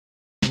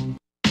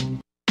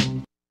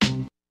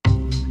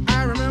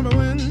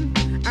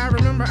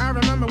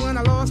remember when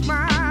I lost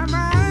my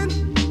mind.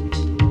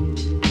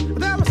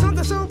 There was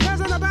something so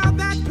pleasant about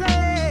that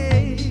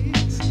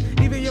place.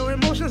 Even your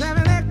emotions have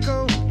an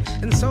echo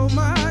in so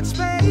much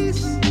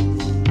space.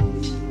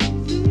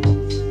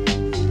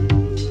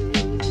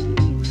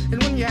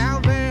 And when you're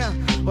out there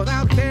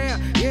without care,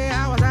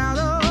 yeah, I was out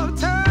of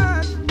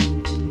touch.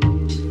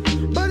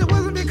 But it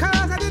wasn't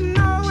because I didn't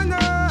know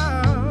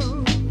enough.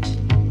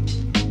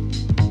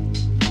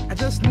 I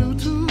just knew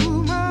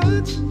too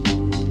much.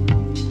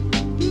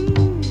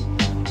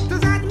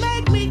 Does that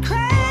make me crazy?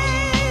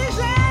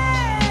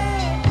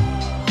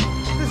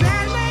 Does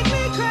that make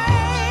me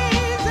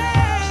crazy?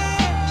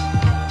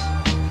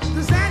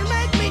 Does that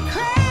make me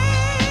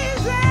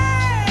crazy?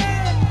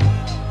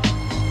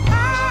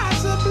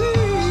 Possibly.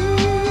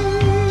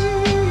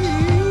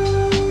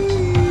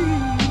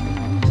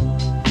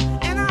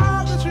 And I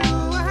hope that you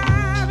are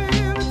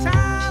having the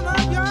time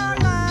of your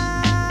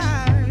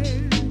life.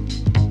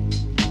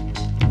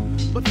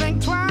 But think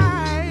twice.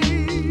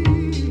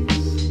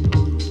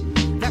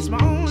 That's my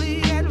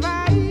only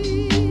advice.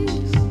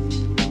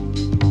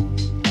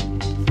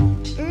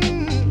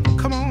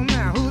 Come on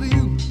now, who do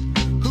you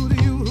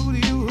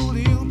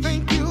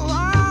think you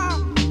are?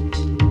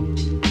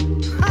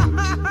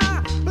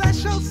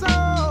 Bless your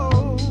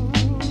soul.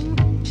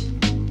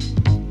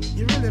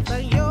 You really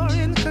think you're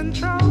in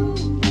control?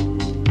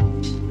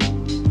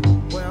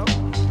 Well,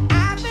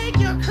 I think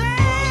you're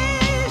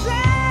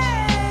crazy.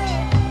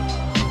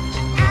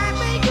 I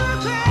think you're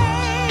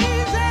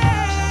crazy.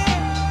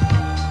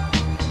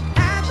 I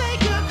think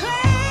you're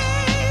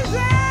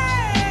crazy.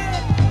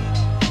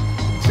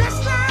 Just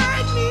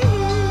like me.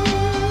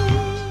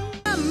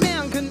 A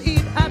man can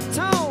eat at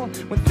all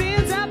when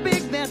things are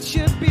big that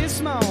should be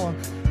small.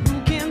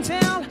 Who can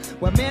tell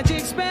what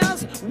magic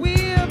spells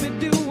we'll be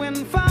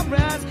doing for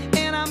us?